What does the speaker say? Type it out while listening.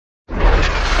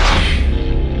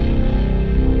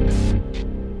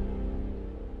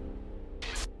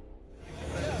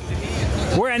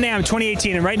NAMM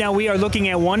 2018, and right now we are looking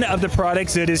at one of the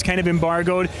products that is kind of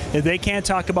embargoed that they can't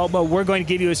talk about, but we're going to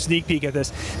give you a sneak peek at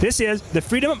this. This is the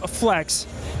Freedom Flex.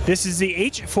 This is the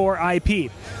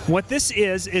H4IP. What this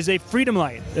is a Freedom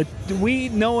Light. We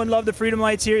know and love the Freedom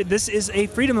Lights here. This is a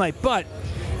Freedom Light, but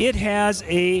it has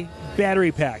a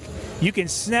battery pack. You can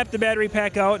snap the battery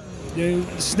pack out,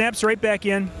 snaps right back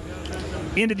into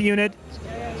the unit.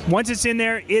 Once it's in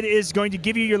there, it is going to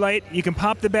give you your light. You can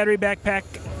pop the battery back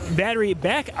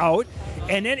out,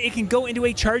 and then it can go into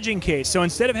a charging case. So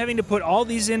instead of having to put all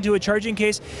these into a charging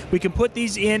case, we can put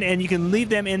these in and you can leave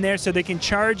them in there so they can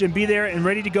charge and be there and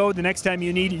ready to go the next time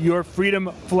you need your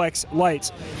Freedom Flex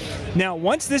lights. Now,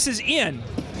 once this is in,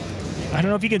 I don't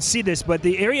know if you can see this, but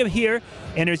the area here,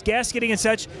 and there's gasketing and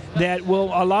such, that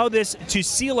will allow this to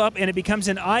seal up and it becomes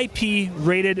an IP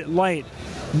rated light.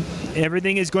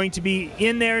 Everything is going to be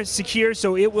in there secure,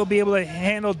 so it will be able to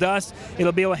handle dust,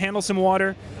 it'll be able to handle some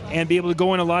water, and be able to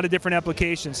go in a lot of different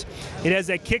applications. It has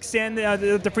that kickstand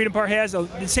that the Freedom Part has,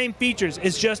 the same features,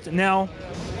 it's just now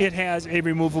it has a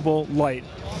removable light.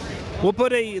 We'll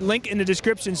put a link in the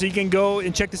description so you can go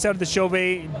and check this out at the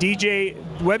Chauvet DJ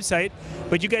website,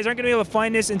 but you guys aren't going to be able to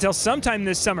find this until sometime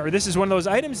this summer. This is one of those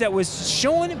items that was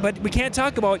shown, but we can't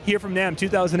talk about here from NAMM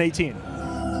 2018.